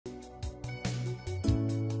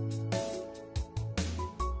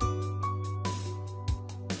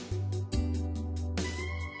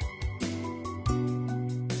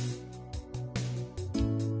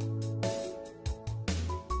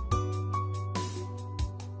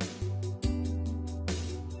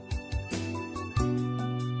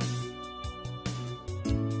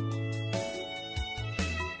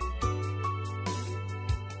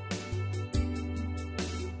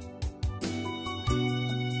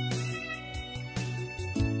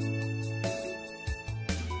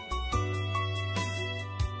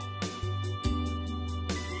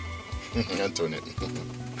Anthony.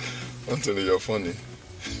 Anthony, you're funny.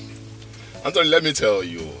 Anthony, let me tell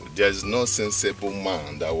you, there's no sensible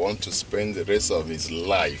man that wants to spend the rest of his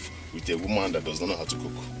life with a woman that does not know how to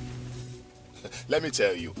cook. Let me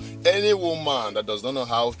tell you, any woman that does not know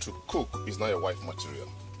how to cook is not your wife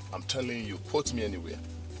material. I'm telling you, quote me anywhere.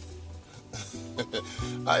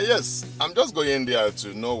 Yes, I'm just going there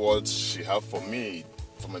to know what she have for me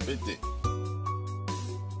for my birthday.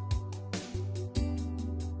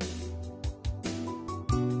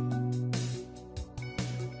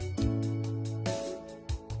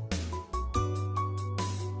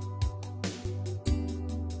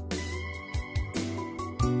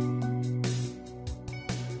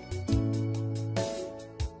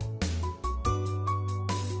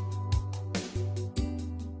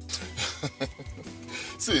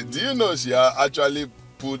 See, do you know she actually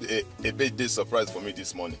put a birthday surprise for me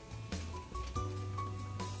this morning?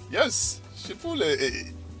 Yes, she pulled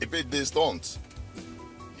a birthday stunt.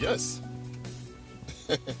 Yes.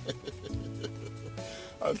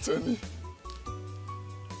 Anthony.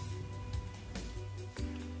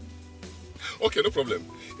 Okay, no problem.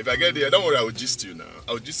 If I get there, don't worry, I will gist you now.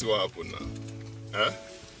 I will gist you what happened now. Huh?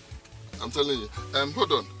 I'm telling you.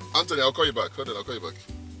 Hold on. Anthony, I'll call you back. Hold on, I'll call you back.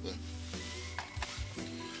 Yeah.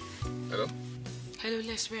 Hello? Hello,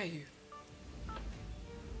 Les, where are you?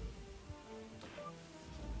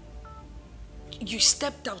 You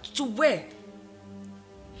stepped out to where?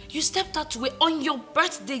 You stepped out to where? On your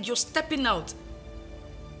birthday, you're stepping out.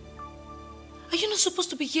 Are you not supposed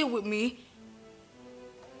to be here with me?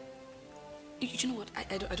 You know what?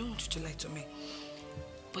 I don't want you to lie to me.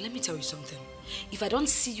 But let me tell you something. If I don't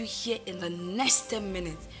see you here in the next 10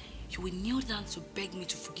 minutes, you will kneel down to beg me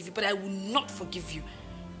to forgive you, but I will not forgive you.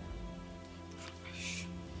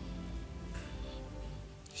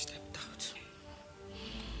 Stepped out.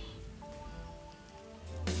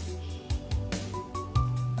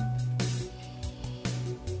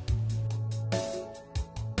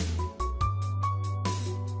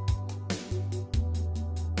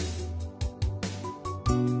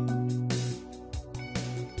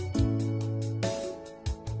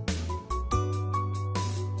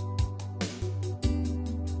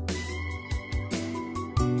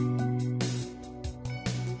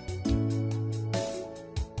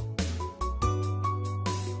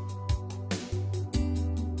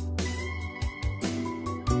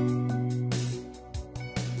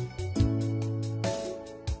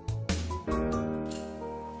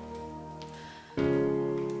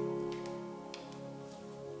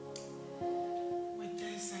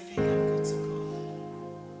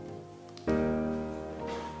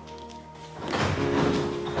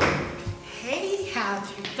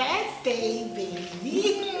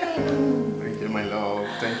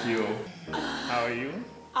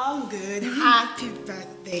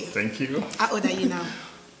 Thank you. How old are you now?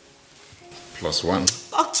 +1.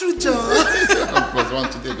 Oh, true, Joe. I'm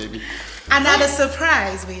 +1 today, baby. Another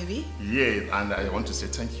surprise, baby. Yeah, and I want to say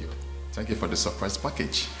thank you. Thank you for the surprise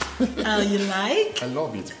package. Oh, you like? I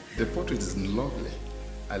love it. The portrait is lovely.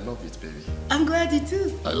 I love it, baby. I'm glad you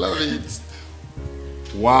do. I love it.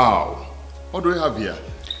 Wow. What do we have here?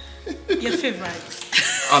 Your favorite.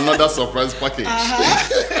 Another surprise package.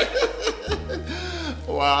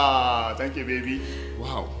 Wow. Thank you, baby.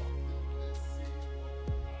 Wow.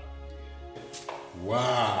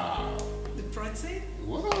 Wow. The protein?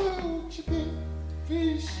 Wow. Chicken.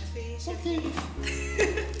 Fish. Fish. Okay.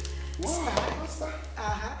 Wow. Star.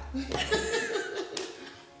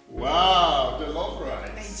 Wow. The love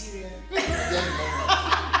rice. Nigeria.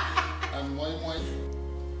 And moi moi.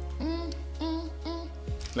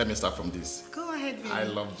 Let me start from this. Go ahead, baby. I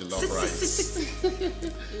love the love rice.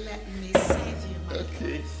 Let me save you, my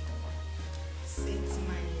Okay. love. Sit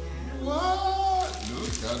my love. What?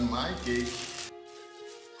 Look at my cake.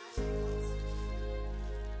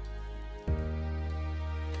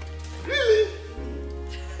 Really?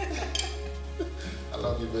 I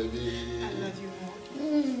love you, baby. I love you more.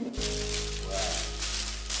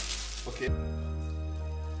 Wow. Okay.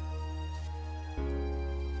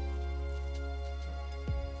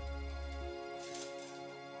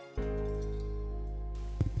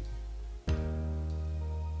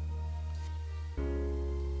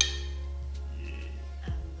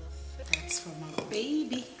 That's for my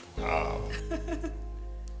baby. Wow.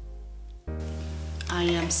 I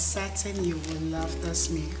am certain you will love this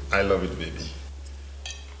meal. I love it, baby.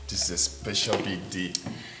 This is a special big day.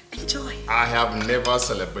 Enjoy. I have never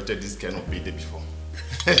celebrated this kind of big day before.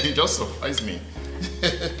 You just surprised me.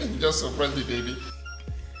 You just surprised me, baby.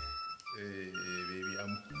 Hey, baby,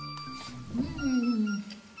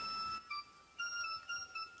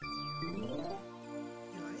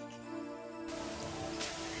 You like?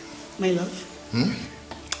 My love.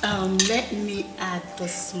 Let me add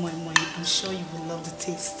this my money. I'm sure you will love the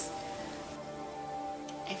taste.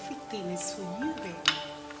 Everything is for you, baby.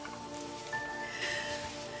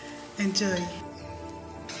 Enjoy.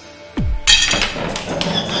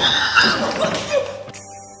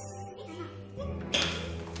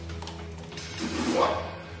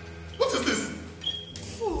 What is this?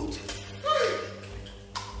 Food.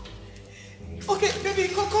 Okay, baby,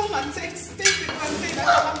 come and taste the plantain.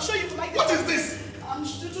 I'm sure you will like it. What is this? I'm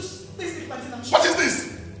sure just taste the plantain. I'm sure. What is this?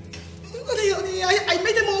 Honey, I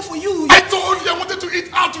made them all for you. I told you I wanted to eat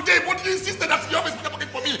out today, but you insisted that you always put a pocket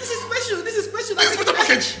for me. This is special. This is special. This is for the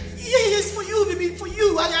package. Yes, for you, baby, for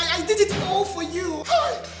you. I did it all for you.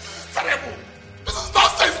 Terrible. This is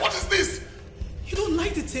nonsense. What is this? You don't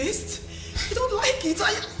like the taste? You don't like it?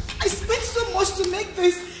 I spent so much to make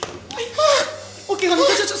this. Okay, honey,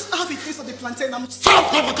 just have a taste of the plantain.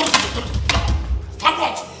 Stop! Stop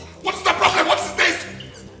what? What is the problem? What is this?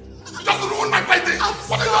 You just ruined my birthday.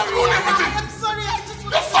 What is that? Ruin everything. I'm sorry. I just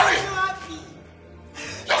want You're sorry. to make you happy.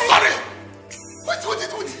 You're sorry. Wait.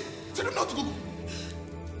 You don't know how to cook.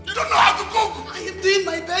 You don't know how to cook. I am doing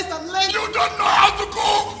my best. I'm learning. You don't know how to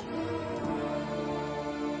cook.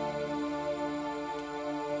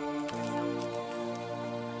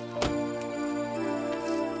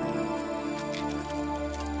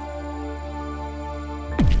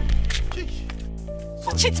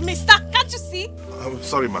 Watch it, mister. Can't you see? I'm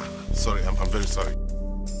sorry, ma. Sorry, I'm very sorry.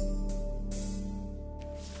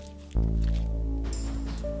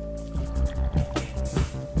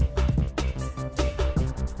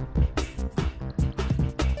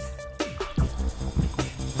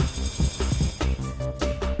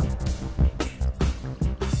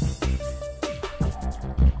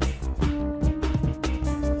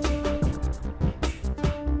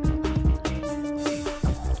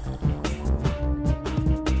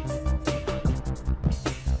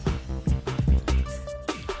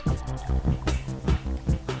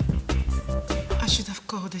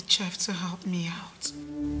 Chef to help me out.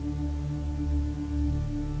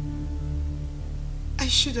 I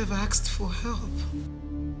should have asked for help.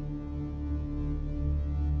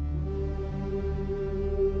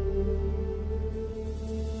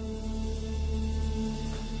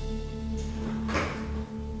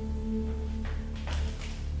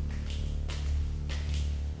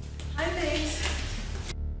 Hi, babes.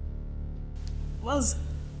 What's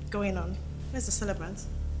going on? Where's the celebrant?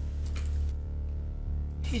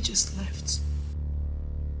 He just left.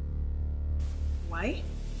 Why?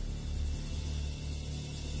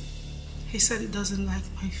 He said he doesn't like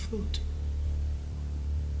my food.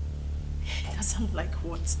 He doesn't like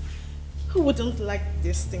what? Who wouldn't like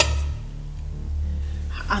these things?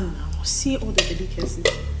 And now, see all the delicacies.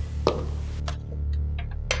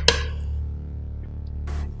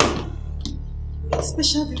 What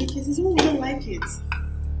special delicacies? Who wouldn't like it?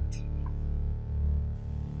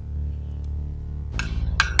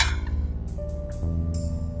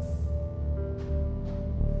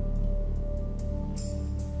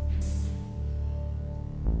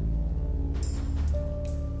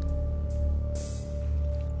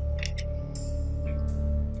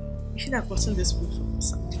 I've gotten this book from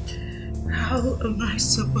myself. How am I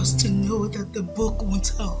supposed to know that the book won't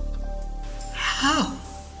help? How?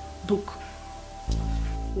 Book?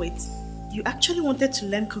 Wait, you actually wanted to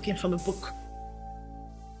learn cooking from a book?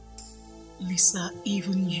 Lisa,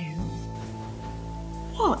 even you?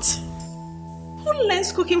 What? Who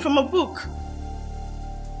learns cooking from a book?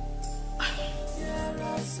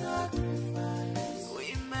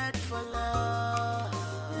 We met for love.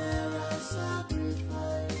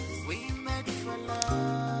 We met for love.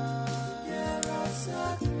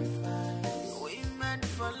 We met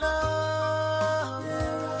for love.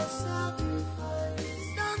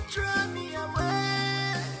 Don't throw me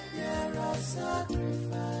away. There are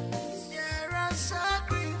sacrifice.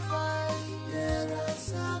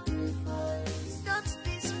 Don't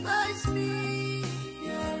despise me.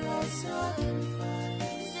 There are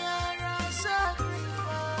sacrifice.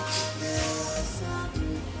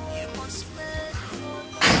 You must make for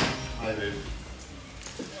love. Hi, babe.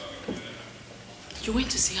 You went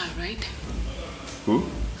to see her, right? Who?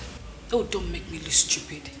 Oh, don't make me look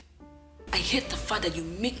stupid. I hate the fact that you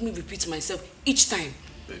make me repeat myself each time.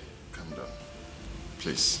 Babe, calm down.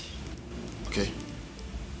 Please. Okay?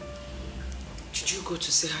 Did you go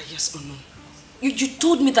to see her, yes or no? You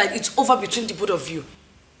told me that it's over between the both of you.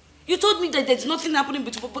 You told me that there's nothing happening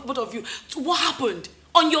between both of you. So what happened?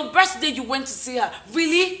 On your birthday you went to see her.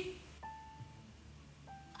 Really?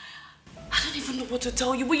 I don't even know what to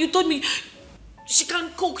tell you, but you told me She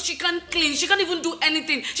can't cook, she can't clean, she can't even do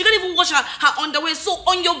anything. She can't even wash her underwear. So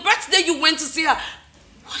on your birthday, you went to see her.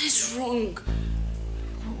 What is wrong?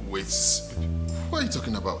 Wait, what are you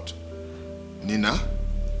talking about? Nina?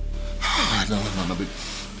 No, baby,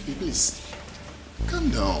 please, calm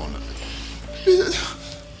down.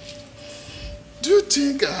 Do you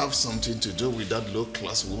think I have something to do with that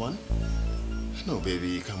low-class woman? No,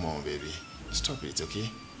 baby, come on, baby. Stop it, okay?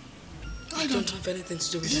 I don't have anything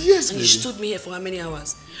to do with that. Yes, and baby. you stood me here for how many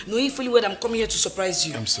hours? Knowing fully well I'm coming here to surprise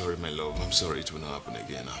you. I'm sorry, my love. I'm sorry it will not happen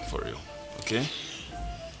again, for real. Okay?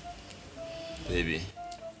 Baby.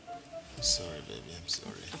 I'm sorry, baby. I'm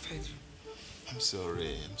sorry. I've heard you. I'm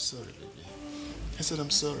sorry. I'm sorry, baby. I said I'm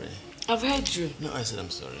sorry. I've heard you. No, I said I'm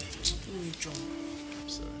sorry. John. I'm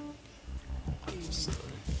sorry. I'm sorry.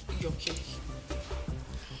 You're okay.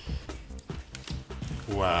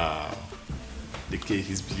 Wow. The cake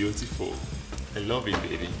is beautiful. I love it,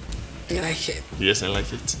 baby. You like it? Yes, I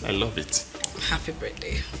like it. I love it. Happy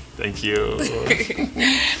birthday. Thank you.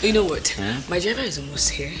 You know what? My driver is almost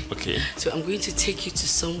here. Okay. So I'm going to take you to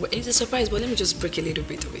somewhere. It's a surprise, but let me just break a little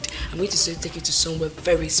bit of it. I'm going to take you to somewhere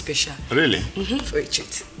very special. Really? For a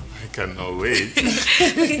treat. I cannot wait.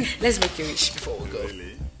 Okay, let's make a wish before we go.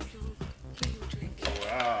 Really?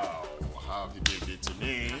 Wow. Happy birthday to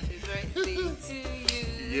me. Happy birthday to you.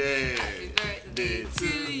 Yeah. Happy birthday to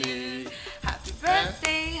you. Happy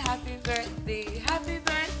birthday, happy birthday, happy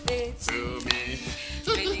birthday to me.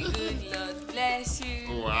 May the good Lord bless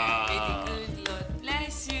you. Wow. May the good Lord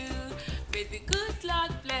bless you. May the good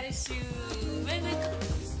Lord bless you. May the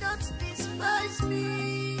good... Don't despise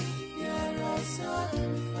me. You're a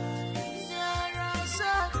sacrifice. You're a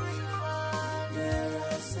sacrifice. You're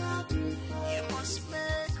a sacrifice. You must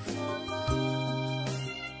make for love.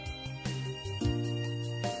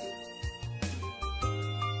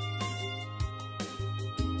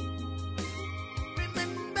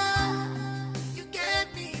 Remember, you gave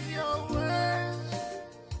me your word.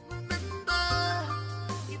 Remember,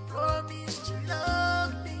 you promised to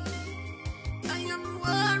love me. I am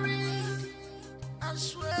worried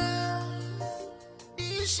as well.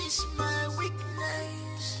 This is my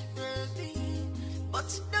weakness, baby. But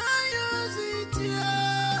don't use it, yo,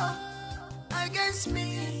 against me.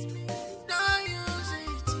 Don't use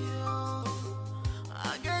it, yo,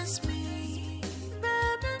 against me.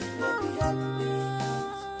 Baby, help me.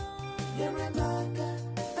 You're a maga.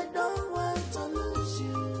 I don't want to lose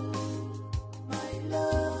you, my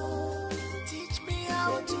love. Teach me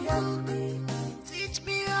how to help me. Teach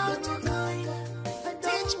me how to clean.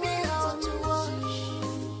 Teach me how to wash,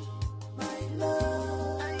 my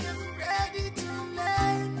love. I am ready to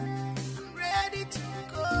learn. I'm ready to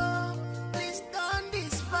go. Please don't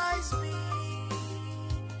despise me,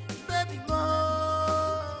 baby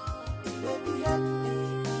boy. Baby, help me.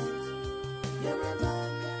 You're a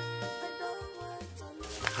man. I don't want to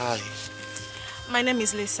lose. Hi. My name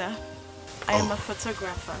is Lisa. I am a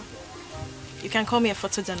photographer. You can call me a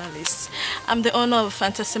photojournalist. I'm the owner of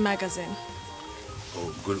Fantasy Magazine.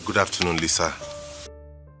 Oh, good afternoon, Lisa.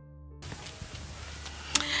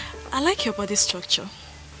 I like your body structure.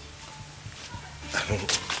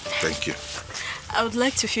 Thank you. I would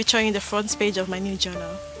like to feature you in the front page of my new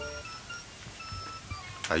journal.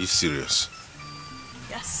 Are you serious?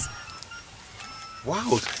 Yes.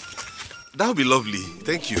 Wow. That would be lovely.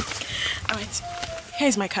 Thank you. All right.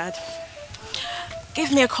 Here's my card.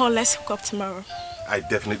 Give me a call. Let's hook up tomorrow. I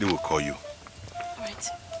definitely will call you. All right.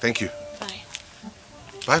 Thank you. Bye.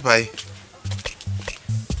 Bye-bye.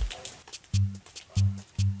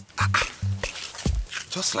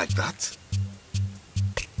 Just like that?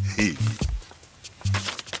 Hey.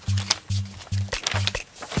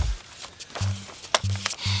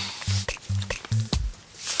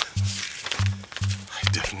 I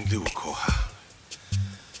definitely will call her.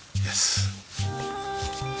 Yes.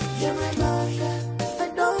 You're a man. I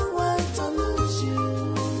don't want to lose you,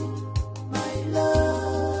 my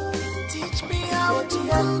love. Teach me how to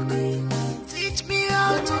help me. Teach me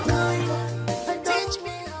how to clean. Teach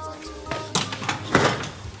me how to.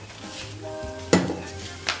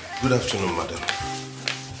 Good afternoon, madam.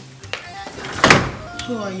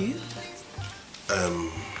 Who are you?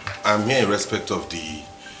 I'm here in respect of the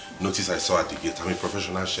notice I saw at the gate. I'm a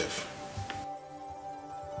professional chef.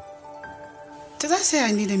 Did I say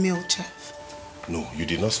I need a male chef? No, you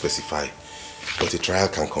did not specify, but a trial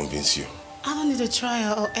can convince you. I don't need a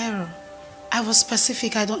trial or error. I was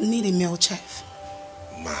specific. I don't need a male chef.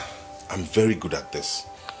 Ma, I'm very good at this.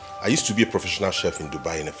 I used to be a professional chef in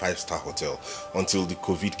Dubai in a 5-star hotel until the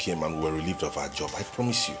COVID came and we were relieved of our job. I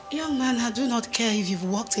promise you. Young man, I do not care if you've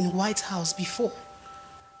worked in White House before.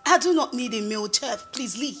 I do not need a male chef.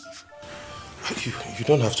 Please leave. You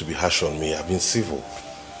don't have to be harsh on me. I've been civil.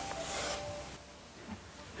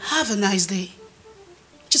 Have a nice day.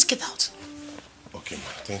 Just get out. Okay, ma.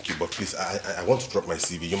 Thank you. But please, I want to drop my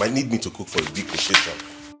CV. You might need me to cook for a big occasion.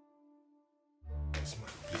 Yes, ma.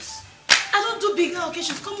 Please. I don't do big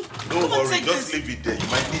occasions. Come Don't and worry. take Just this. leave it there. You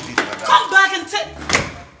might need it. Madam. Come back and take...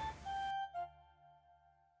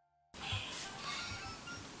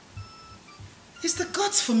 It's the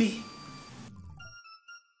guts for me.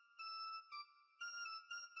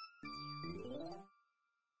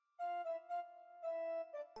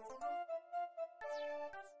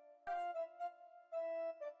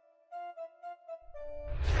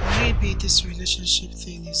 Maybe this relationship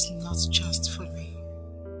thing is not just for me.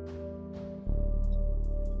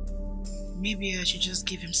 Maybe I should just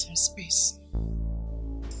give him some space.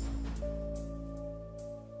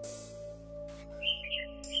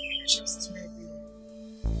 Just maybe.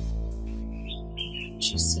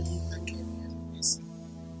 Just so you can get me as a person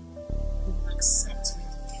who will accept me.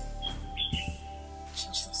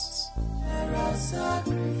 Just. There are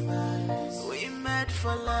sacrifices we made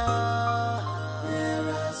for love. There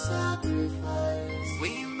are sacrifices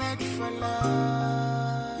we made for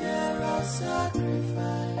love. There are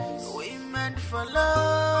sacrifices we made for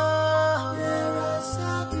love. There are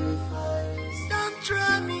sacrifices. Don't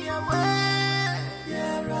throw me away.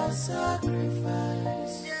 There are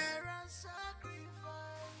sacrifices. There are sacrifices.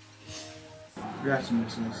 Good afternoon,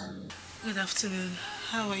 sis. Good afternoon.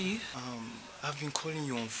 How are you? I've been calling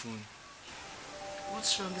you on phone.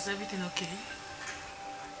 What's wrong? Is everything okay?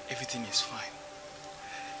 Everything is fine.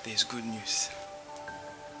 There's good news.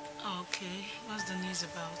 Oh, okay. What's the news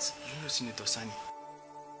about? You know Senator Sani?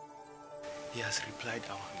 He has replied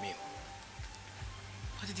our mail.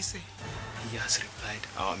 What did he say? He has replied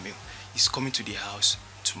our mail. He's coming to the house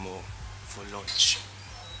tomorrow for lunch.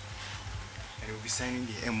 And we'll be signing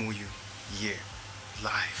the MOU here,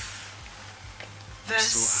 live.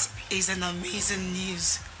 This is an amazing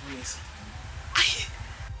news. Yes.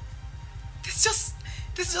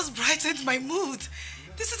 This just brightened my mood.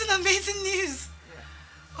 This is an amazing news.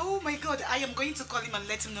 Oh my God, I am going to call him and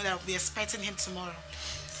let him know that I'll be expecting him tomorrow.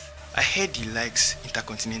 I heard he likes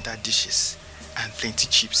intercontinental dishes and plenty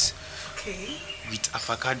chips. Okay. With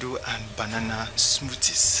avocado and banana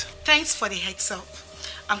smoothies. Thanks for the heads up.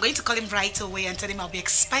 I'm going to call him right away and tell him I'll be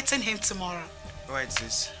expecting him tomorrow. Alright,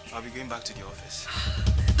 sis. I'll be going back to the office.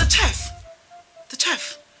 The chef! The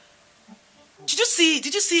chef!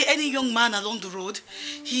 Did you see any young man along the road?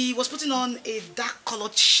 He was putting on a dark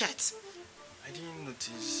colored shirt. I didn't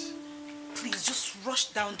notice. Please, just rush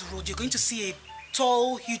down the road. You're going to see a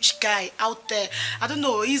tall, huge guy out there. I don't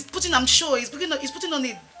know. He's putting on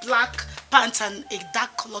a black pants and a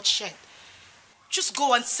dark colored shirt. Just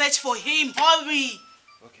go and search for him. Hurry!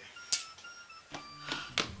 Okay.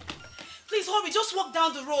 Please hurry. Just walk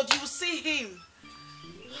down the road. You will see him.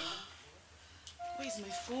 Where's my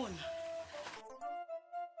phone?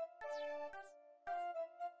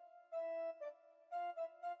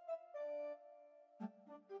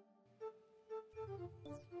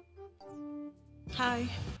 Hi.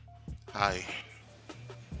 Hi.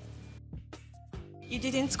 You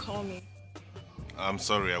didn't call me. I'm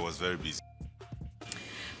sorry, I was very busy.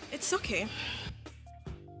 It's okay.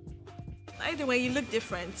 Either way, you look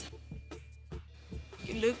different.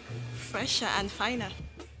 You look fresher and finer.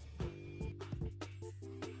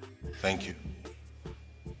 Thank you.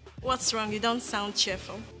 What's wrong? You don't sound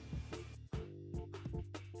cheerful.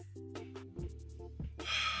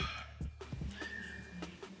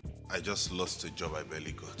 I just lost a job I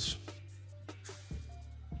barely got.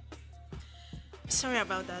 Sorry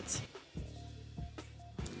about that.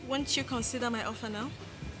 Won't you consider my offer now?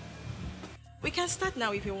 We can start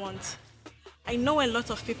now if you want. I know a lot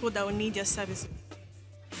of people that will need your services.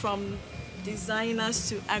 From designers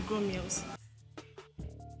to agro meals.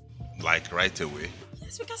 Like right away?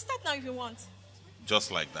 Yes, we can start now if you want. Just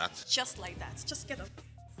like that? Just like that. Just get up.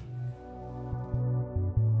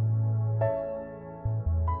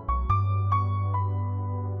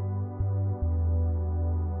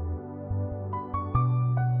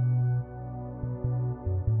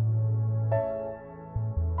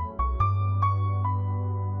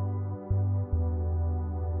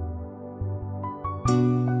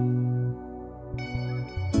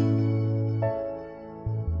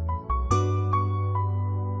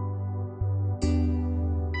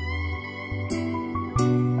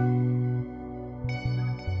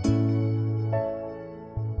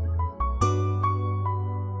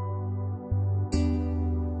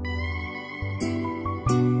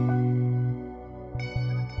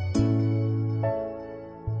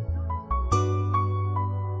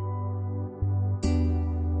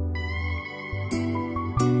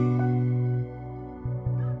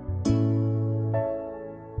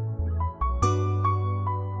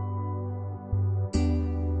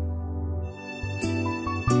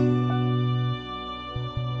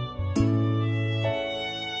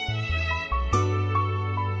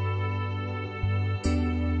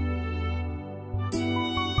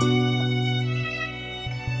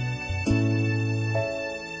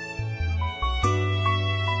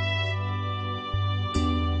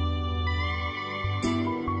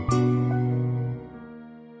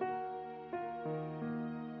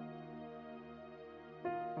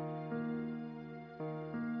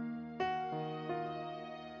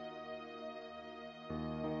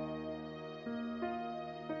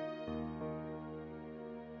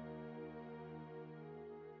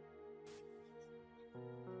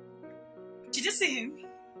 Did you see him?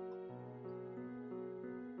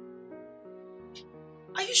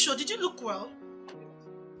 Are you sure? Did you look well?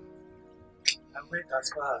 I went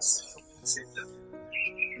as far as said that.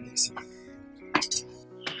 Listen.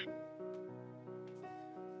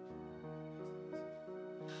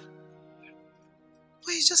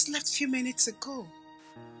 Well, you just left a few minutes ago.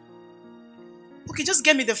 Okay, just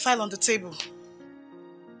get me the file on the table.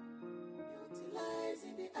 Utilize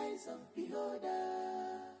in the eyes of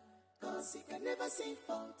beholder, 'cause he can never see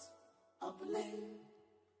fault or blame.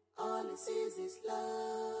 All he sees is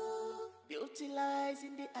love. Beauty lies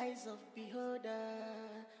in the eyes of beholder.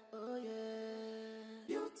 Oh yeah.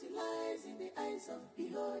 Beauty lies in the eyes of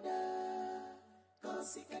beholder,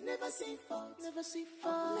 'cause he can never see fault, never see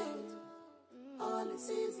fault. All he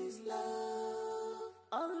sees is love.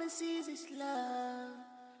 All he sees is love.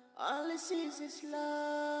 All he sees is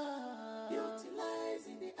love. Beauty lies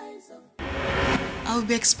in the eyes of. I'll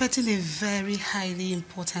be expecting a very highly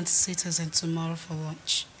important citizen tomorrow for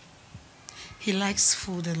lunch. He likes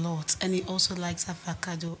food a lot, and he also likes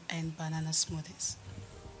avocado and banana smoothies.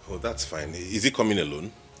 Oh, that's fine. Is he coming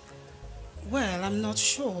alone? Well, I'm not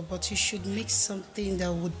sure, but you should make something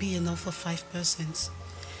that would be enough for 5 persons.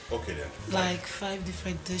 Okay then. Like 5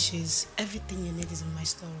 different dishes. Everything you need is in my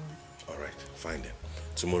storeroom. All right, fine then.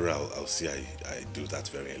 Tomorrow I'll see I do that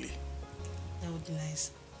very early. That would be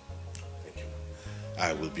nice. Thank you.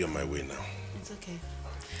 I will be on my way now. It's okay.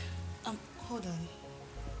 Hold on.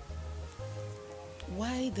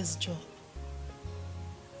 Why this job?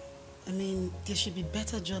 I mean, there should be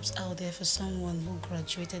better jobs out there for someone who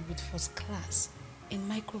graduated with first class in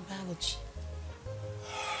microbiology.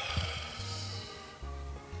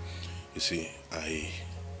 You see, I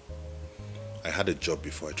had a job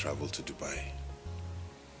before I traveled to Dubai.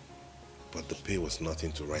 But the pay was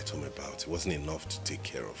nothing to write home about. It wasn't enough to take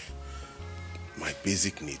care of my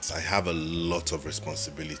basic needs. I have a lot of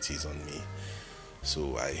responsibilities on me.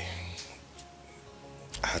 So I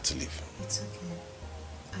had to leave. It's okay.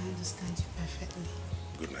 I understand you perfectly.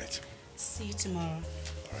 Good night. See you tomorrow.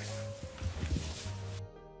 All right.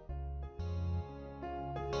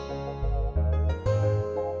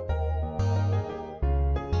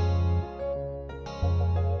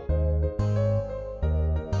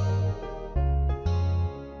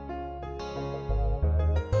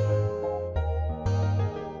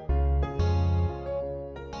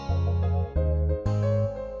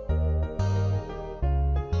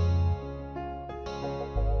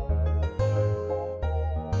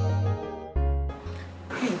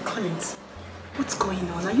 What's going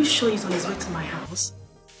on? Are you sure he's on his way to my house?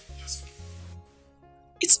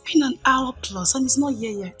 It's been an hour plus and he's not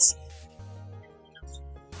here yet.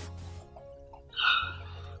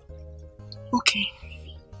 Okay.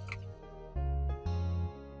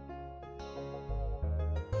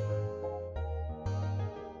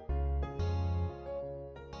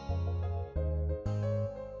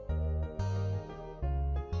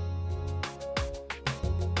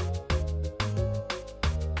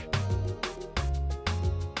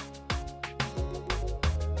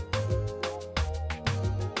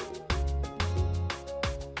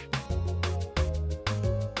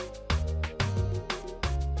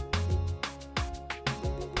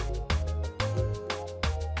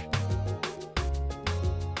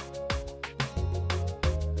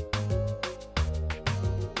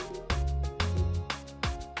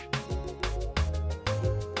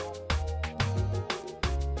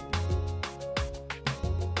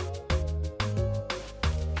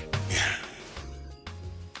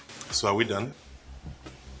 So are we done?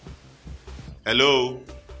 Hello?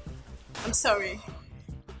 I'm sorry.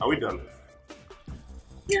 Are we done?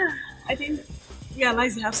 Yeah, I didn't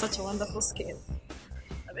realize you have such a wonderful skin.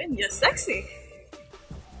 I mean, you're sexy.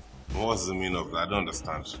 What's the meaning of that? I don't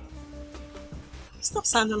understand. Stop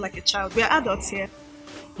sounding like a child. We're adults here.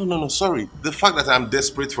 No, sorry. The fact that I'm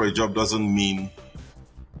desperate for a job doesn't mean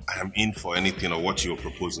I am in for anything or what you're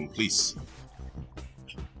proposing. Please.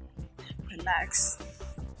 Relax.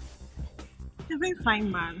 You're a very fine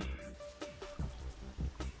man.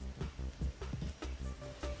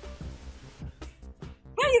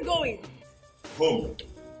 Where are you going? Home.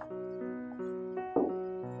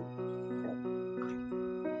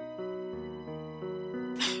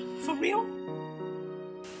 For real?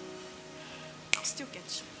 I'll still get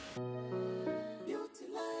you. Beauty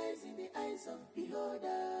lies in the eyes of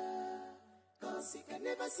beholder, 'cause he can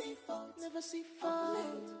never see fault, never see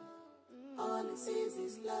fault. All he sees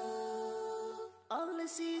is love. All he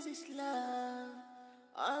sees is love.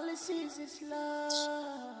 All he sees is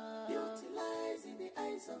love. Beauty lies in the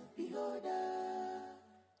eyes of beholder,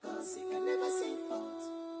 'cause he can never see fault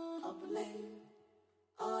or blame.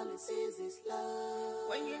 all it sees is love.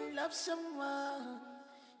 When you love someone,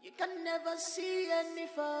 you can never see any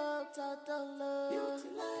fault at all. Beauty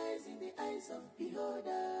lies in the eyes of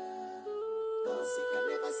beholder, cause he can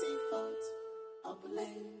never see fault or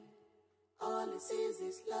blame. All it sees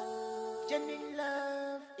is love. Genuine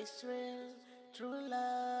love is real. True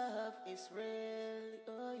love is real.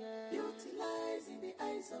 Oh yeah. Beauty lies in the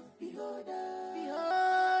eyes of beholder.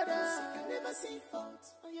 Cause he can never see fault.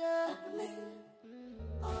 Oh yeah. Or blame.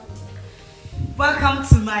 Welcome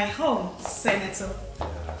to my home, Senator.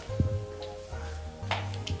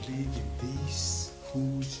 Live in this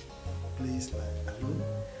huge place like alone.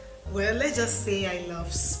 Well, let's just say I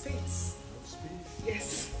love space. Love space.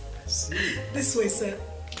 Yes. I see. This way, sir.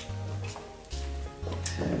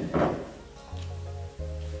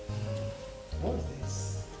 What's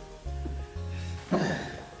this? I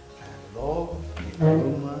love the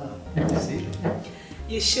aroma of the city.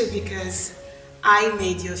 You should, because I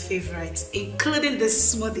made your favorites, including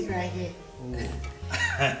this smoothie right here.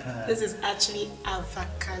 Oh. This is actually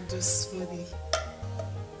avocado smoothie.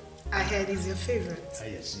 I heard it's your favorite.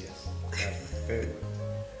 Yes, yes. That's my favorite.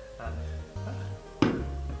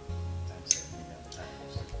 Thanks a million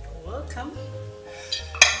times. Welcome.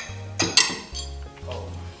 Oh.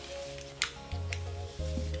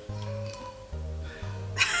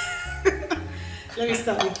 Let me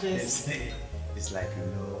start with this. It's like you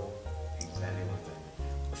know exactly what I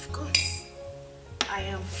need. Of course, I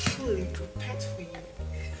am fully prepared for you.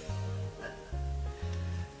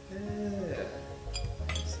 Yeah.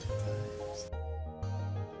 Thanks sometimes.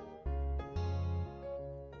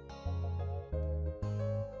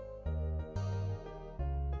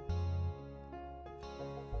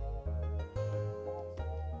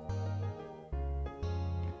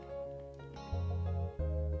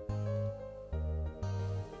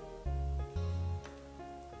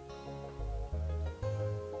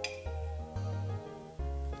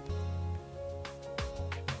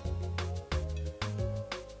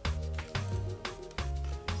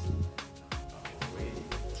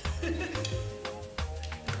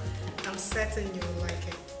 I'm certain you'll like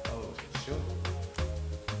it. Oh, sure.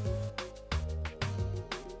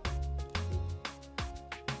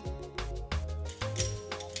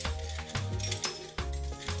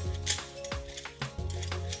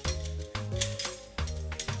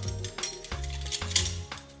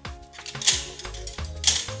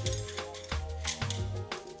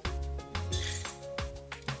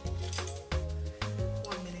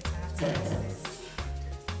 One minute, I have to fix this.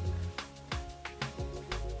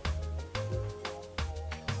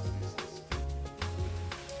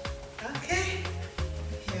 Okay,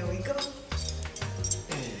 here we go.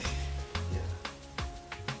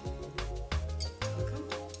 Welcome.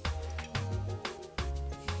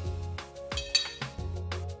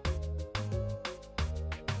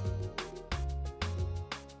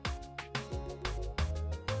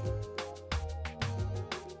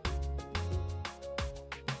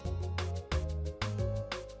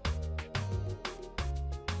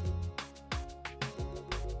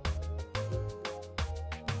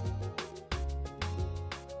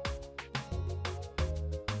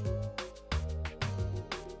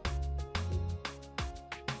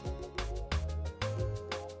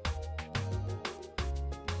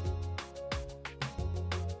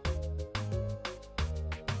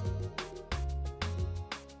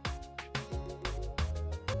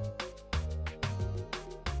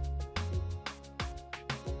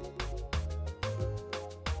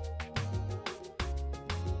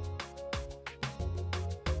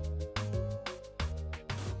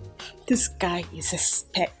 This guy is a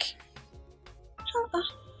speck.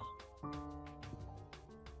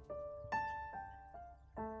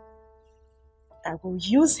 I will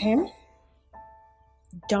use him,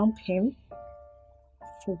 dump him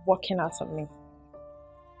for walking out on me.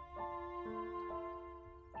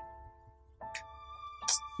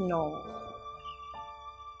 No.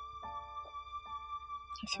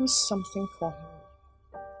 I feel something for him.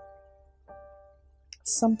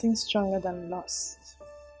 Something stronger than lust.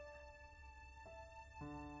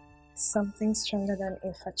 Something stronger than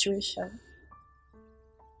infatuation.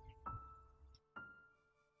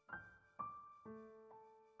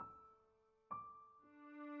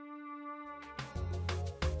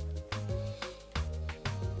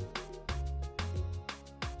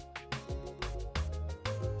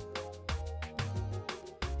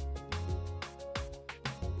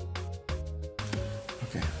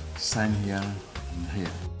 Okay, sign here and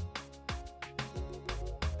here.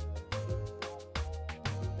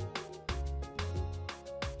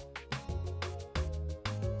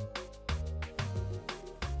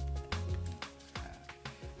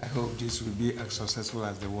 hope this will be as successful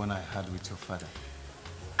as the one I had with your father.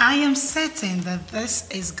 I am certain that this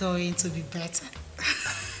is going to be better.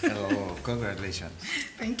 Oh, congratulations.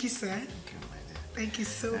 Thank you, sir. Thank you, my dear. Thank you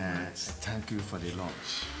so much. Thank you for the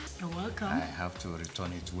lunch. You're welcome. I have to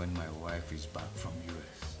return it when my wife is back from US.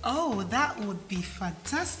 Oh, that would be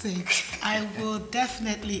fantastic. I will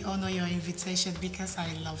definitely honor your invitation because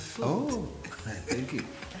I love food. Oh, thank you.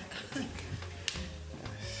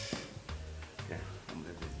 Yeah, I'm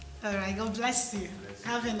ready. All right, God bless you.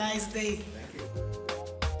 Have a nice day. Thank you.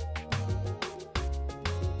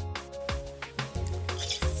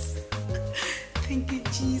 Thank you,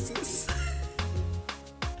 Jesus.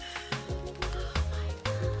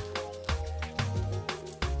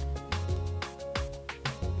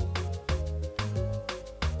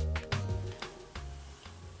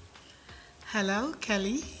 Hello,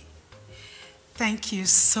 Kelly. Thank you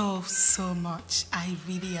so much. I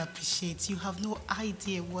really appreciate. You have no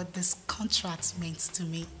idea what this contract means to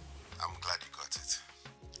me. I'm glad you got it.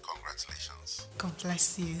 Congratulations. God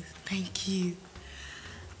bless you. Thank you.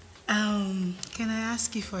 Can I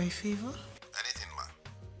ask you for a favor? Anything, ma?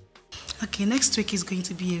 Okay, next week is going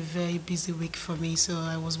to be a very busy week for me, so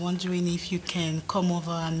I was wondering if you can come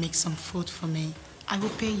over and make some food for me. I will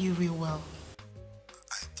pay you real well.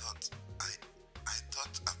 I thought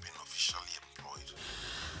I've been officially employed.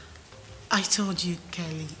 I told you,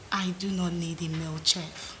 Kelly, I do not need a male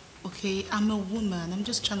chef. Okay, I'm a woman. I'm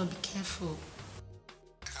just trying to be careful.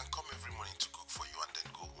 I can come every morning to cook for you and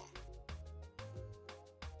then go home.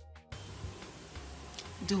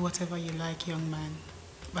 Do whatever you like, young man.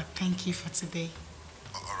 But thank you for today.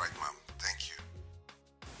 All right, ma'am. Thank you.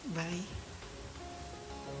 Bye.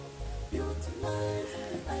 Beauty lies in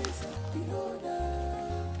the eyes of the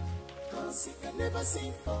beholder, 'cause he can never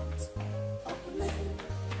see fault or blame.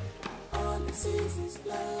 All he sees is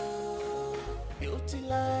love. Beauty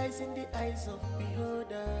lies in the eyes of the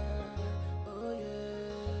beholder. Oh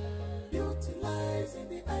yeah. Beauty lies in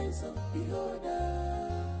the eyes of the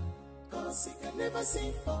beholder, 'cause he can never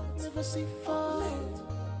see fault. Never see fault.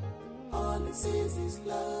 All he sees is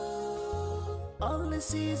love. All he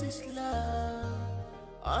sees is love.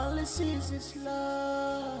 All he sees is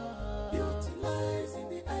love. Beauty lies in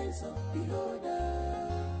the eyes of the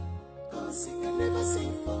beholder, 'cause he can never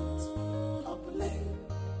see fault or blame.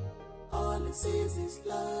 All he sees is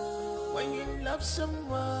love. When you love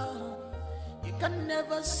someone, you can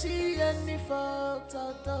never see any fault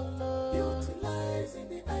out of love. Beauty lies in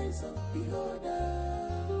the eyes of the beholder,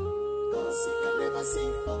 'cause he can never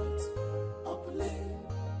see fault or blame.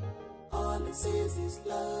 All he sees is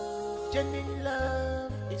love. Genuine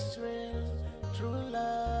love is real. True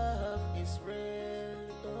love is real.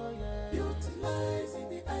 Oh yeah. Beauty lies in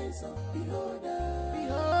the eyes of the beholder.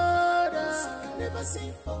 Beholder. He can never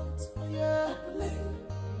see fault. Oh yeah. Or blame.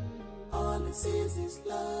 All he sees is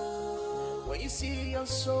love. When you see your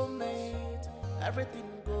soulmate,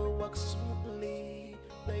 everything go work smoothly,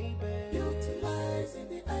 baby. Beauty lies in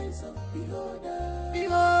the eyes of the beholder.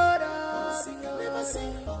 Beholder. He can never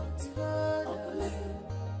see fault or blame.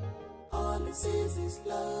 All he sees is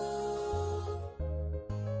love.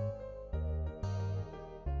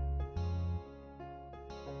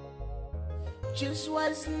 Choose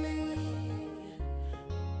wisely.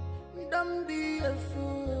 Don't be a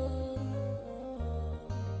fool.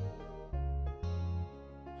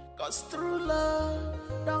 'Cause true love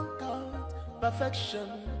don't count perfection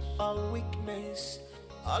or weakness.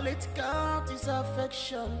 All it counts is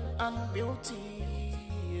affection and beauty.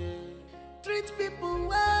 Treat people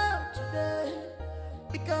well today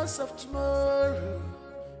because of tomorrow.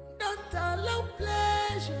 Don't allow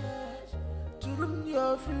pleasure to ruin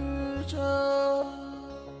your future.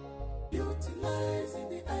 Beauty lies in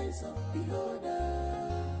the eyes of the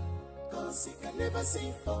beholder, 'cause he can never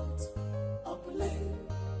see fault or blame.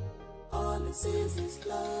 All he sees is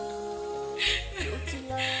love. Beauty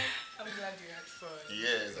lies. I'm glad you had fun.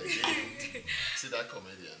 Yes, I did. See that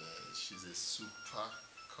comedian? She's a super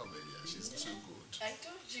comedian. She's too good. I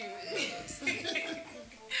told you.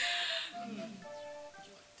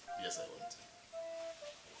 Yes, I want to.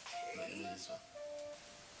 No, give me this one.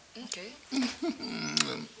 Okay.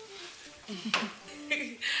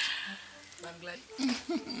 I'm glad.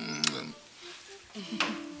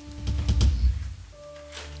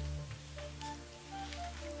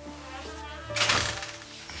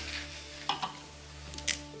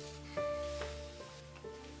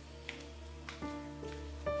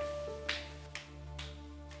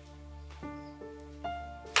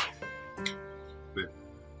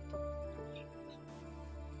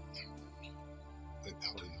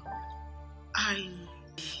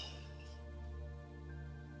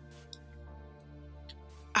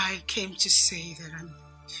 I I came to say that I'm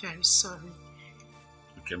very sorry.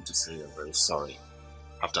 You came to say you're very sorry.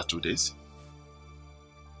 After 2 days?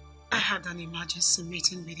 I had an emergency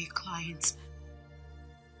meeting with a client.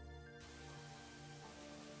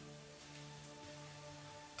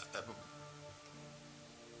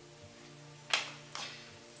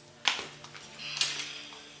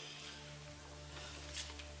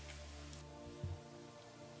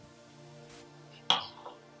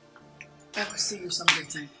 I will see you some other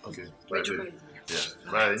time. Okay. Bye.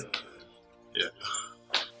 Yeah. Bye. Yeah.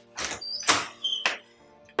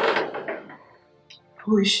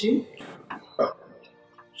 Who is she?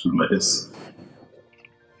 She's my ex.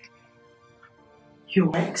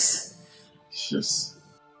 Your ex? Yes.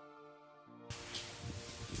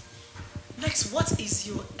 Lex, what is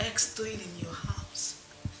your ex doing in your house?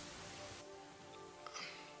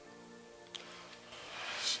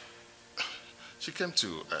 She came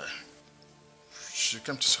to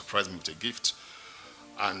surprise me with a gift,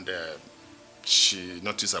 and she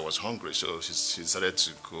noticed I was hungry, so she decided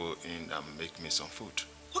to go in and make me some food.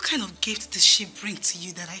 What kind of gift did she bring to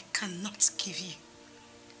you that I cannot give you?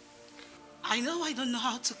 I know I don't know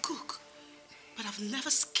how to cook, but I've never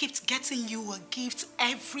skipped getting you a gift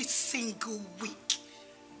every single week.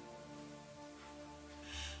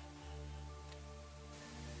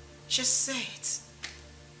 Just say it.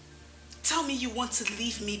 Tell me you want to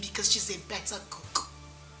leave me because she's a better cook.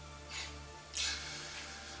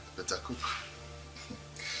 Better cook?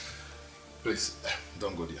 Please,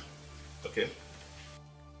 don't go there, okay?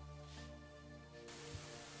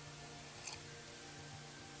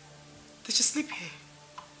 Did you sleep here?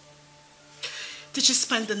 Did you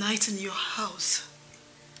spend the night in your house?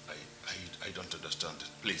 I don't understand.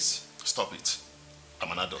 Please, stop it.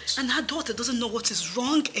 I'm an adult. An adult that doesn't know what is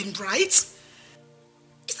wrong and right?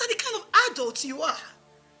 Is that the kind of adult you are?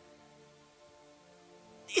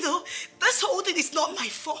 You know, this whole thing is not my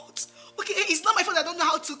fault. Okay, it's not my fault I don't know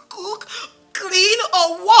how to cook, clean,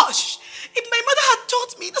 or wash. If my mother had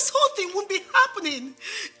taught me, this whole thing wouldn't be happening.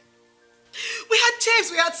 We had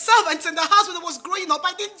chefs, we had servants in the house when I was growing up.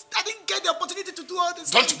 I didn't get the opportunity to do all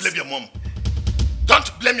this. Don't blame your mom.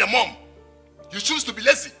 Don't blame your mom. You choose to be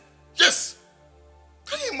lazy. Yes.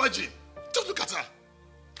 Can you imagine? Just look at her.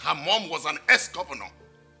 Her mom was an ex-governor.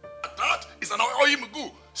 Her dad is an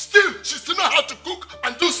Oyimugu. Still, she still knows how to cook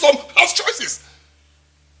and do some house choices.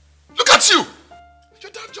 Look at you.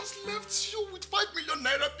 Your dad just left you with 5 million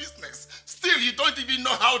naira business. Still, you don't even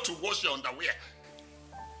know how to wash your underwear.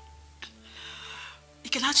 You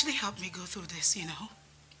can actually help me go through this, you know.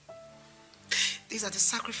 These are the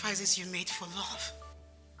sacrifices you made for love.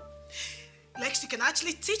 Lex, you can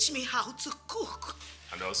actually teach me how to cook.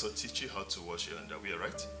 And also teach you how to wash your underwear,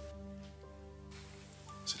 right?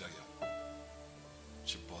 See that girl?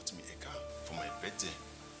 She bought me a car for my birthday.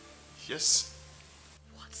 Yes.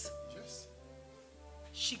 What? Yes.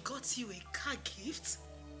 She got you a car gift?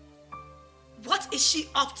 What is she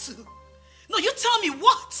up to? No, you tell me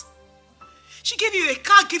what? She gave you a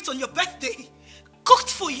car gift on your birthday, cooked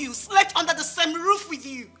for you, slept under the same roof with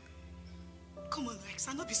you. Come on, Lex,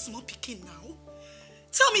 I'll not be small picking now.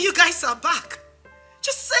 Tell me you guys are back.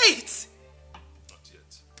 Just say it. Not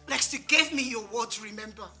yet. Lex, you gave me your word,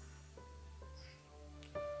 remember?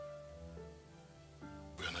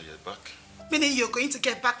 We are not yet back. Meaning you're going to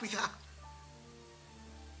get back with her?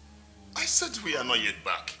 I said we are not yet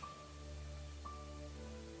back.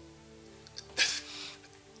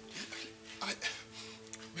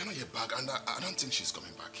 We are not yet back, and I don't think she's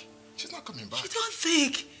coming back. She's not coming back. You don't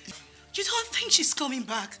think? You don't think she's coming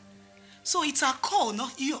back? So it's her call,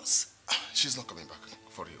 not yours. She's not coming back,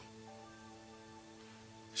 for you.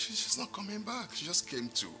 She's not coming back. She just came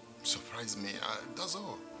to surprise me. That's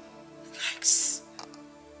all. Lex.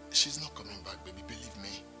 She's not coming back, baby. Believe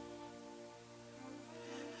me.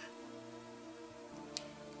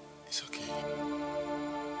 It's okay.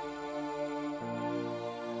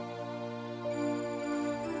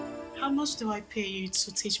 How much do I pay you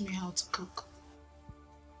to teach me how to cook?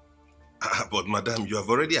 But madam, you have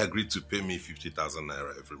already agreed to pay me 50,000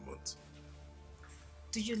 naira every month.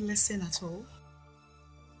 Do you listen at all?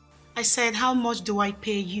 I said, how much do I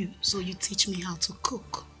pay you so you teach me how to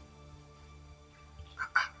cook?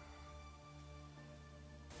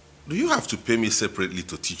 Do you have to pay me separately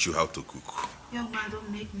to teach you how to cook? Young man, don't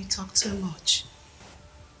make me talk too much.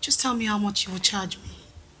 Just tell me how much you will charge me.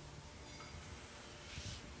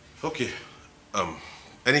 Okay.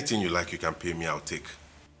 Anything you like, you can pay me, I'll take.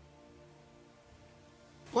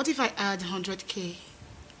 What if I add 100K?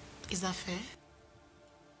 Is that fair?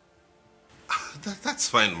 That's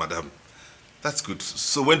fine, madam. That's good.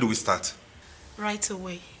 So when do we start? Right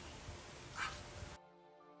away.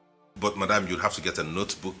 But madam, you'd have to get a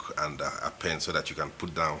notebook and a pen so that you can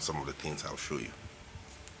put down some of the things I'll show you.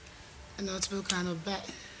 A notebook and a pen.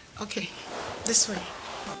 Okay, this way.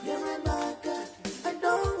 You're my marker. I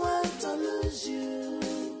don't want to lose you,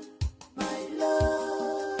 my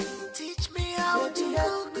love. Teach me how to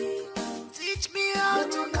cook. Teach me how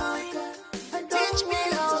to clean. Teach me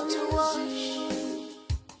how to wash.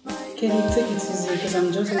 Can you take it easy because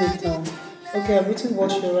I'm just in it now. Okay, I'm going to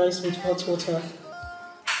wash your rice with hot water.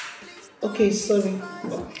 Okay, sorry.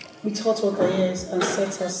 With hot water, yes, and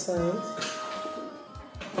set aside.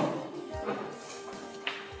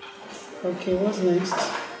 Okay, what's next?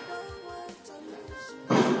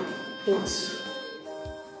 Put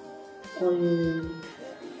oil in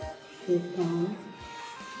the pan.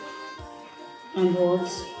 And what?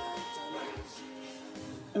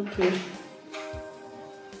 Okay.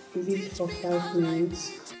 Leave for 5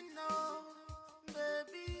 minutes.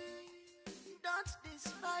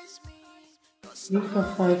 Leave for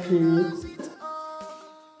 5 minutes.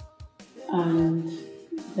 And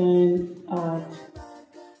then add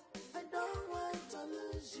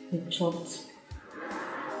the chopped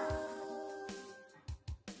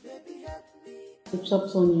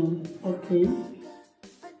onion. Okay.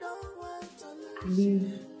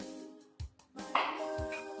 Leave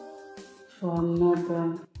for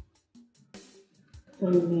another 3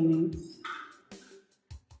 minutes.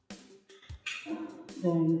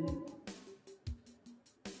 Then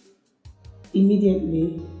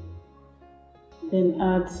immediately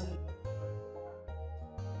add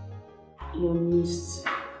your minced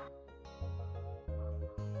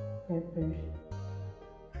pepper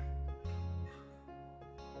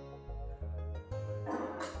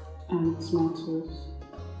and tomatoes.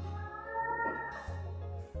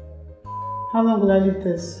 How long will I leave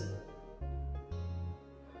this?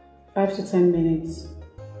 5 to 10 minutes.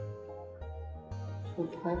 For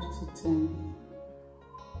 5 to 10.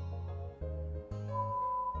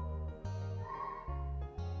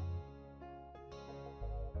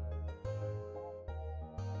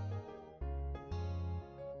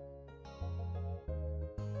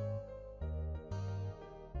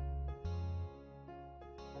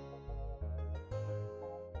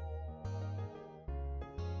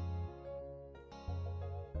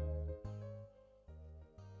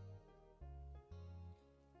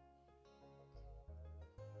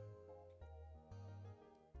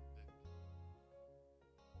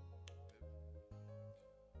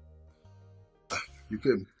 You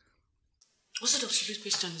came. What sort of stupid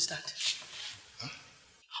question is that? Huh?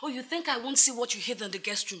 Oh, you think I won't see what you hid in the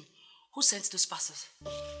guest room? Who sent those parcels?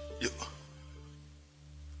 You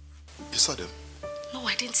saw them? No,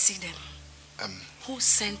 I didn't see them. Who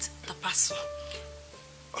sent the parcel?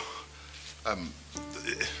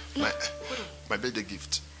 My birthday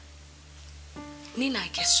gift. Nina, I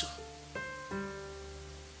guess so.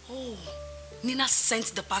 Oh, Nina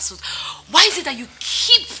sent the parcels. Why is it that you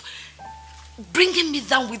keep bringing me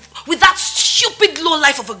down with that stupid low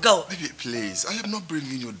life of a girl? Baby, please, I am not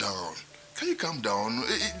bringing you down. Can you calm down?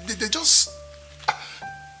 They just...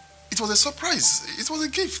 It was a surprise. It was a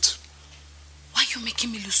gift. Why are you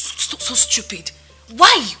making me look so stupid?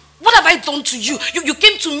 Why? What have I done to you? You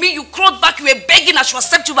came to me, you crawled back, you were begging I should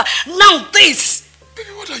accept you, but now this!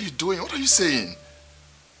 Baby, what are you doing? What are you saying?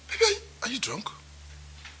 Baby, are you drunk?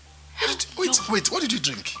 Wait, what did you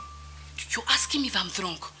drink? You're asking me if I'm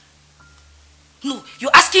drunk. No,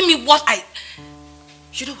 you're asking me what I...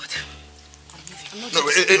 You know what? I'm not no,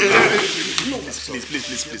 no,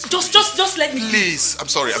 please. Just let me... Please, I'm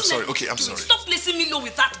sorry. Okay, I'm sorry. Stop placing me low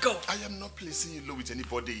with that girl. I am not placing you low with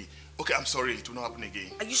anybody. Okay, I'm sorry. It will not happen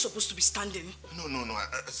again. Are you supposed to be standing? No.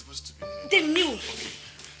 I'm supposed to be... Then kneel. Okay.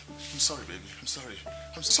 I'm sorry, baby. I'm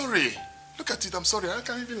sorry. Look at it. I'm sorry. I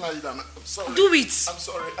can't even lie down. I'm sorry. Do it.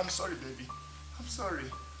 I'm sorry, baby. I'm sorry.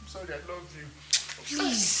 I love you.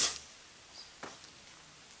 Please.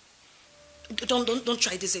 Don't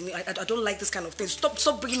try this anymore. I don't like this kind of thing.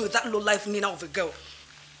 Stop bringing with that low life Nina of a girl.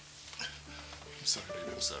 I'm sorry,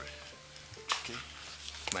 baby. I'm sorry. Okay?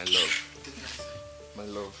 My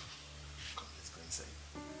love. Come, let's go inside.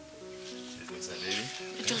 Let's go inside,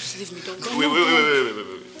 baby. Just leave me. Don't. Wait.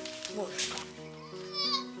 What?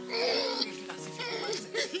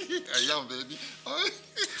 I am, baby.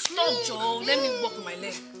 Stop, Joe. Let me walk with my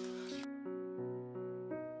leg.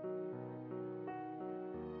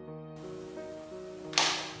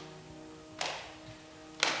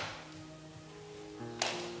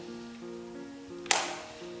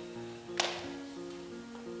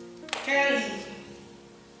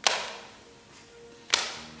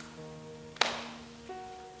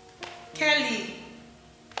 Kelly,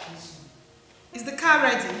 is the car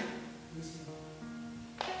ready?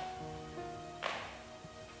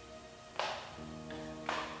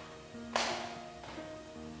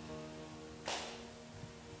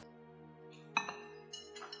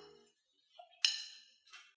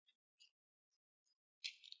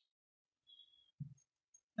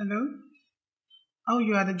 Hello? Oh,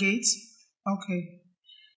 you are at the gate? Okay.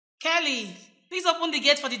 Kelly, please open the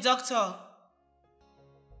gate for the doctor.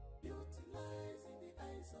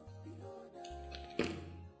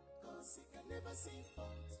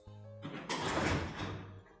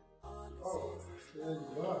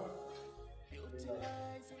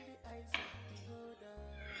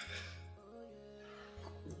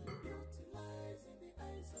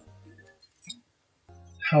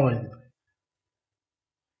 How are you?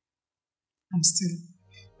 I'm still.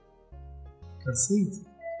 Can see it.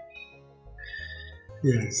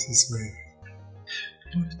 Yes, it's well.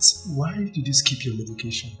 But why did you skip your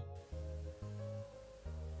medication?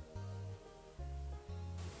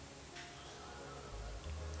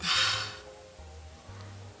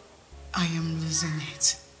 I am losing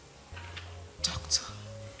it. Doctor.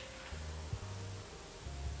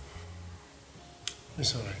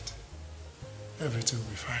 It's alright. Everything will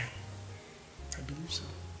be fine. I believe so.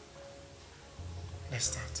 Let's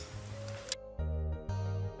start.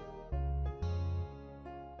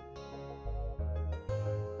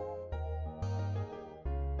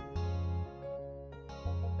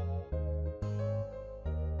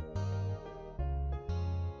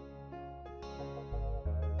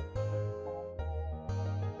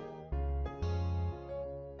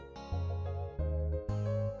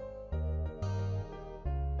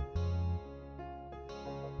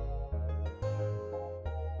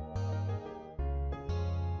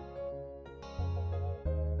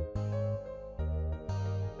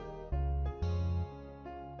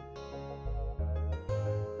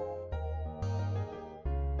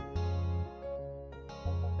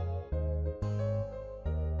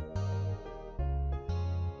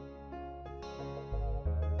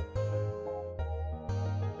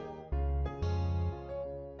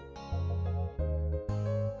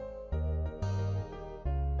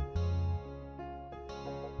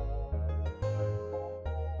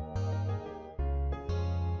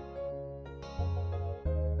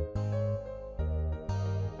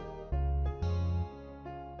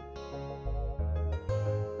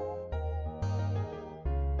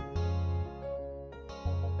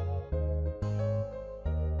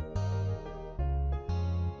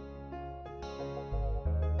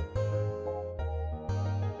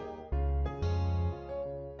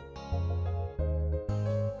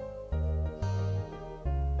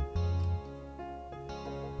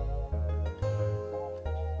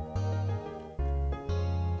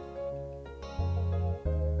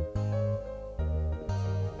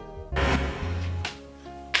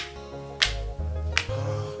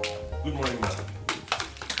 Good morning, ma'am.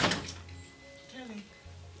 Kelly.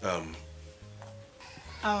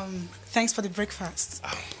 Thanks for the breakfast.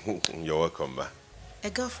 You're welcome, ma. A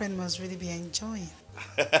girlfriend must really be enjoying.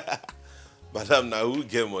 Madam, now who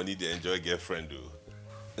get money to enjoy girlfriend, though?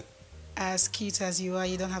 As cute as you are,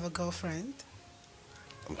 you don't have a girlfriend?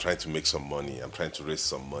 I'm trying to make some money. I'm trying to raise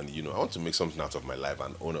some money. You know, I want to make something out of my life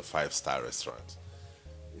and own a 5-star restaurant.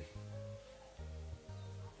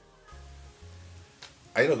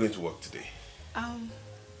 Are you not going to work today?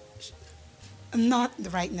 Not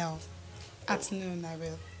right now. At noon I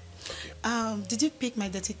will. Okay. Did you pick my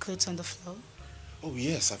dirty clothes on the floor? Oh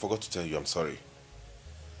yes, I forgot to tell you. I'm sorry.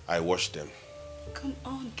 I washed them. Come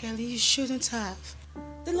on, Kelly. You shouldn't have.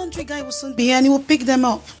 The laundry guy will soon be here and he will pick them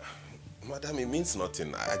up. Madam, it means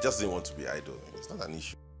nothing. I just didn't want to be idle. It's not an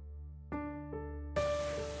issue.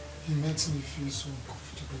 He makes me feel so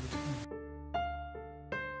uncomfortable with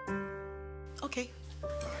him. Okay.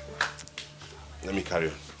 Let me carry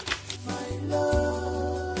on. My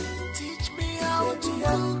love, teach me how to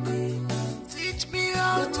love me. Teach me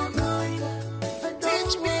how to love.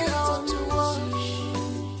 Teach me how to wash.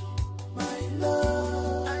 My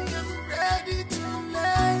love, I am ready to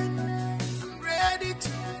learn. I'm ready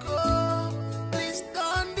to go. Please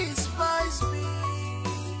don't despise me,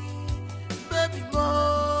 baby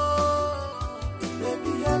boy.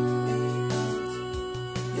 Baby, help me.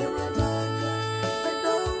 You're a man. I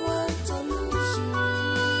don't want to lose you.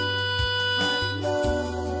 My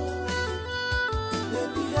love,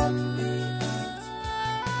 baby, help me.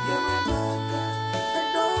 You're a man. I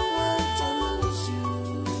don't want to lose you.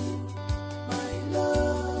 My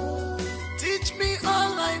love, teach me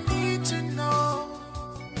all I need to know,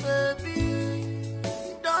 baby.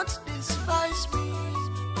 Don't despise me,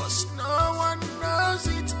 'cause no one knows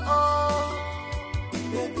it all.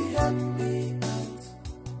 Baby, help me.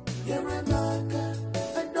 You're a marker.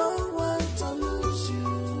 I don't want to lose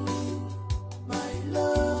you. My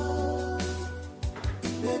love,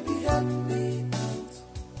 baby, help me out.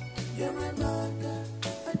 You're a marker.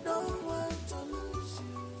 I don't want to lose you.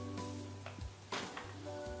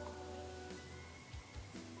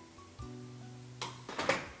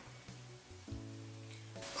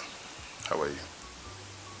 How are you?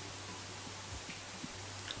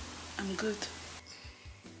 I'm good.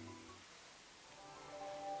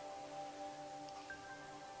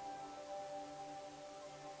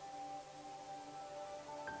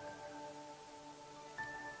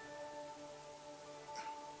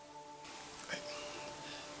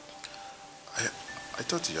 I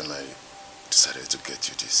thought you and I decided to get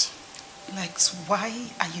you this. Lex, why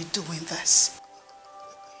are you doing this?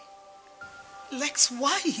 Lex,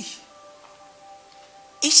 why?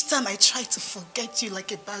 Each time I try to forget you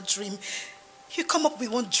like a bad dream, you come up with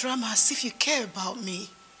one drama as if you care about me.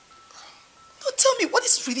 Now tell me, what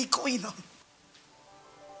is really going on?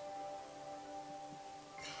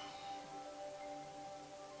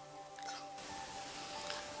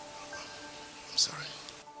 I'm sorry.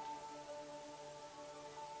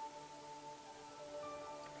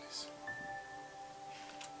 Please.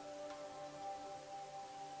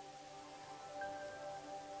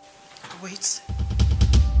 Wait.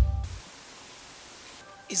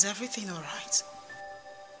 Is everything all right?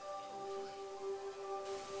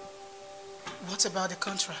 What about the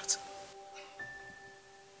contract?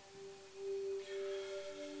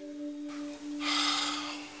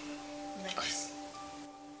 Lex.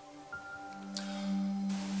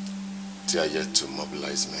 They are yet to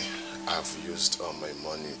mobilize me. I've used all my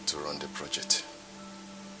money to run the project.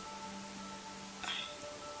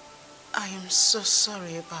 I am so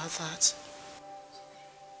sorry about that.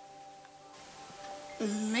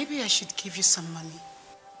 Maybe I should give you some money.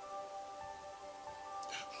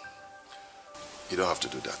 You don't have to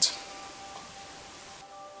do that.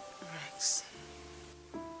 Rex,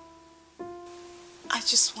 I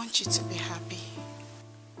just want you to be happy.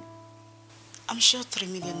 I'm sure 3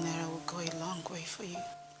 million naira will go a long way for you.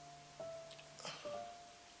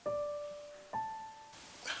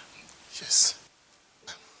 Yes.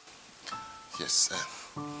 Yes.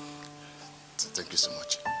 Thank you so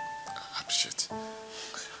much. I appreciate it.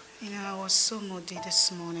 You know, I was so moody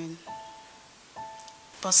this morning.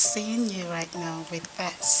 But seeing you right now with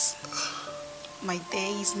this, my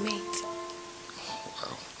day is made.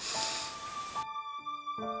 Wow.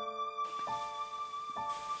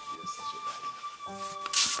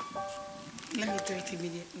 Let me do it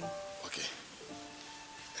immediately. Okay.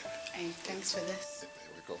 And thanks for this.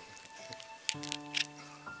 You're welcome.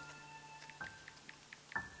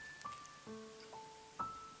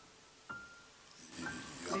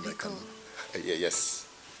 You have like an... yeah, yes.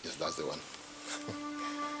 Yes, that's the one.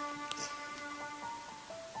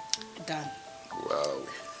 Done. Wow.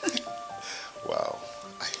 Wow.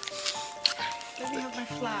 Let me have my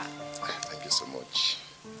flat. Thank you so much.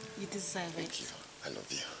 You deserve it. Thank you. I love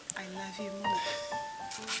you. I love you more.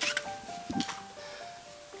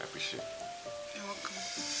 I appreciate it. You're welcome.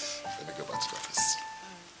 Let me go back to the office.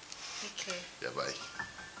 Take care. Yeah, bye.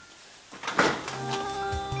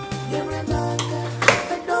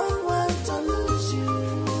 I don't want to lose you,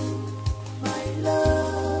 my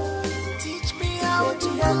love. Teach me how to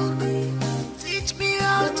love me. Teach me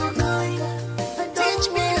how to mind. Teach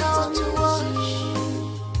me how to wash,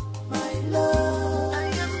 my love. I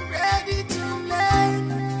am ready to learn.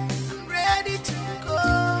 I'm ready to go.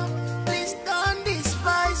 Please don't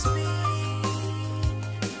despise me,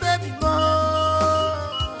 baby boy.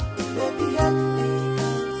 Baby, help me.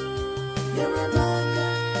 You're a man.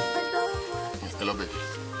 Hello, baby.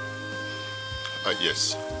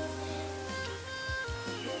 Yes.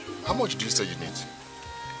 How much do you say you need?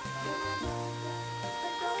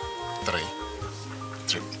 3.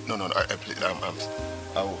 No.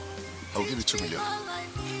 I'll give you 2 million.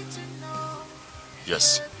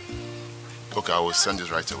 Yes. Okay, I will send it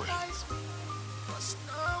right away.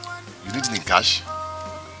 You need it in cash?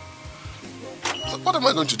 What am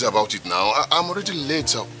I going to do about it now? I'm already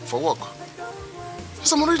late for work.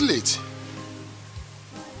 Yes, I'm already late.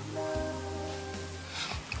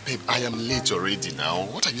 Babe, I am late already now.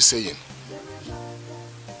 What are you saying?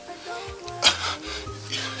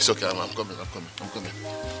 It's okay, I'm coming.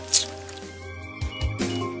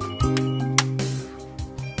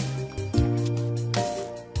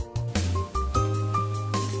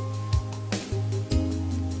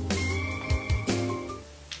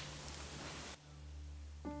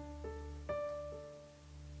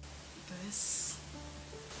 This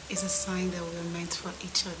is a sign that we're meant for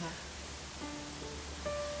each other.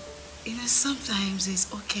 You know, sometimes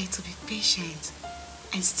it's okay to be patient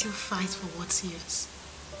and still fight for what's yours.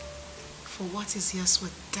 For what is yours will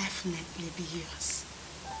definitely be yours.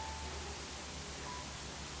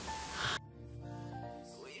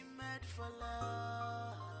 We met for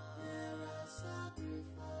love. There are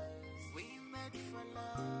sacrifices. We met for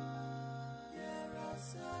love. There are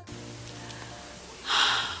sacrifices.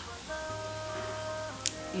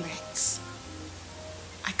 Lex,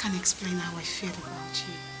 I can't explain how I feel about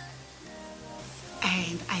you.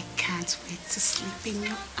 And I can't wait to sleep in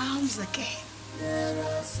your arms again. There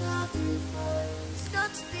are sacrifices.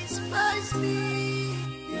 Don't despise me.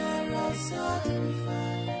 There are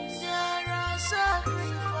sacrifices. There are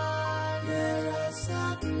sacrifices. There are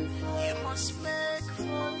sacrifices. You must make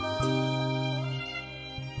for love.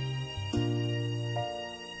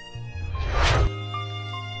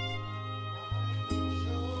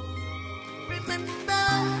 Remember,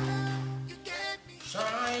 you gave me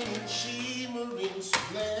Shining, shimmering,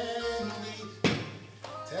 splendid.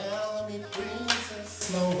 Tell me,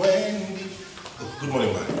 Princess now Wendy. Oh, good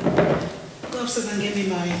morning, ma. Go upstairs and get me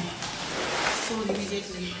my phone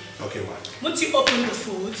immediately. Okay, ma. Won't you open the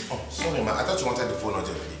food? Oh, sorry, ma. I thought you wanted the phone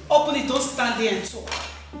urgently. Open it, don't stand there and talk.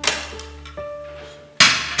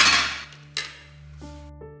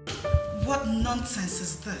 What nonsense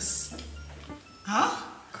is this? Huh?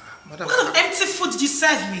 Madam, What kind of empty food did you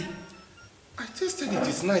serve me? I tasted it.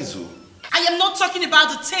 It's nice, oh. I am not talking about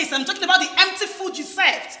the taste. I'm talking about the empty food you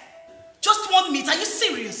served. Just one meat. Are you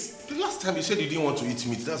serious? The last time you said you didn't want to eat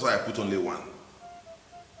meat, that's why I put only one.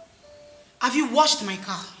 Have you washed my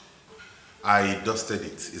car? I dusted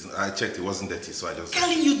it. I checked, it wasn't dirty, so I just...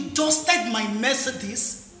 Kelly, you dusted my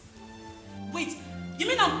Mercedes? Wait, you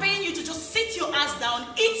mean I'm paying you to just sit your ass down,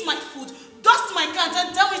 eat my food, dust my car, and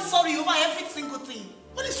then tell me sorry over every single thing?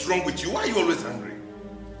 What is wrong with you? Why are you always angry?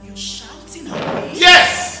 You're shouting at me?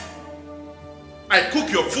 Yes! I cook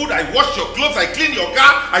your food, I wash your clothes, I clean your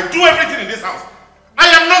car, I do everything in this house. I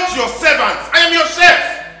am not your servant, I am your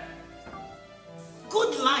chef.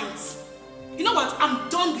 Good lines. You know what? I'm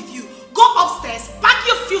done with you. Go upstairs, pack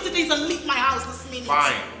your filthy things and leave my house this minute.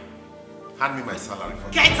 Fine. Hand me my salary.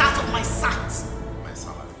 Get out of my sight. My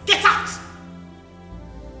salary. Get out!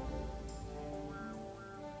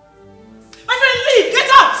 My friend, leave! Get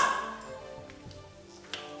out!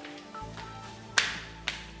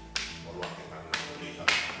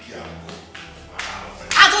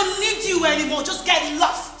 I don't need you anymore. Just get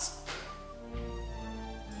lost.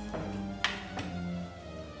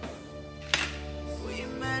 We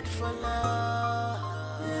met for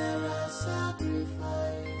love. There are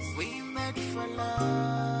sacrifices. We met for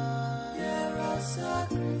love. There are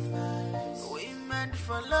sacrifices. We met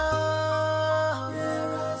for love.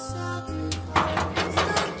 There are sacrifices.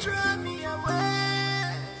 Don't draw me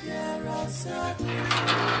away. There are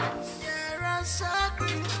sacrifices. There are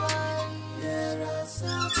sacrifices. There are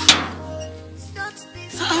sacrifices. Don't be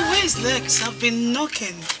Where's Lex? I've been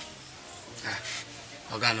knocking.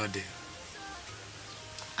 Oga not there.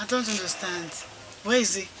 I don't understand. Where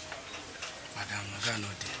is he? Madam, Oga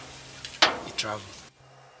not there. He traveled.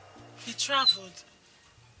 He traveled.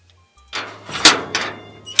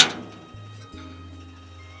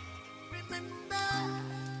 remember,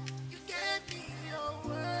 you gave me your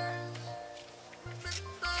word.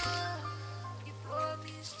 Remember, you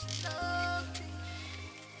promised to love me.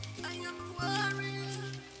 I am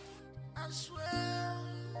worried as well.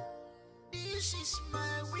 This is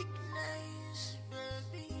my weakness,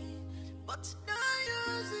 baby. But don't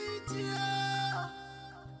use it, yeah,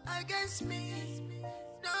 against me.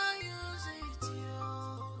 Don't use it,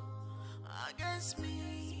 yeah, against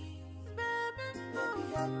me. Baby,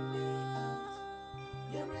 help me.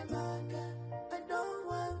 You're a man, I don't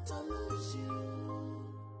want to lose you,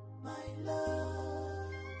 my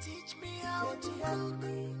love. Teach me how to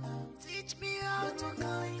cook.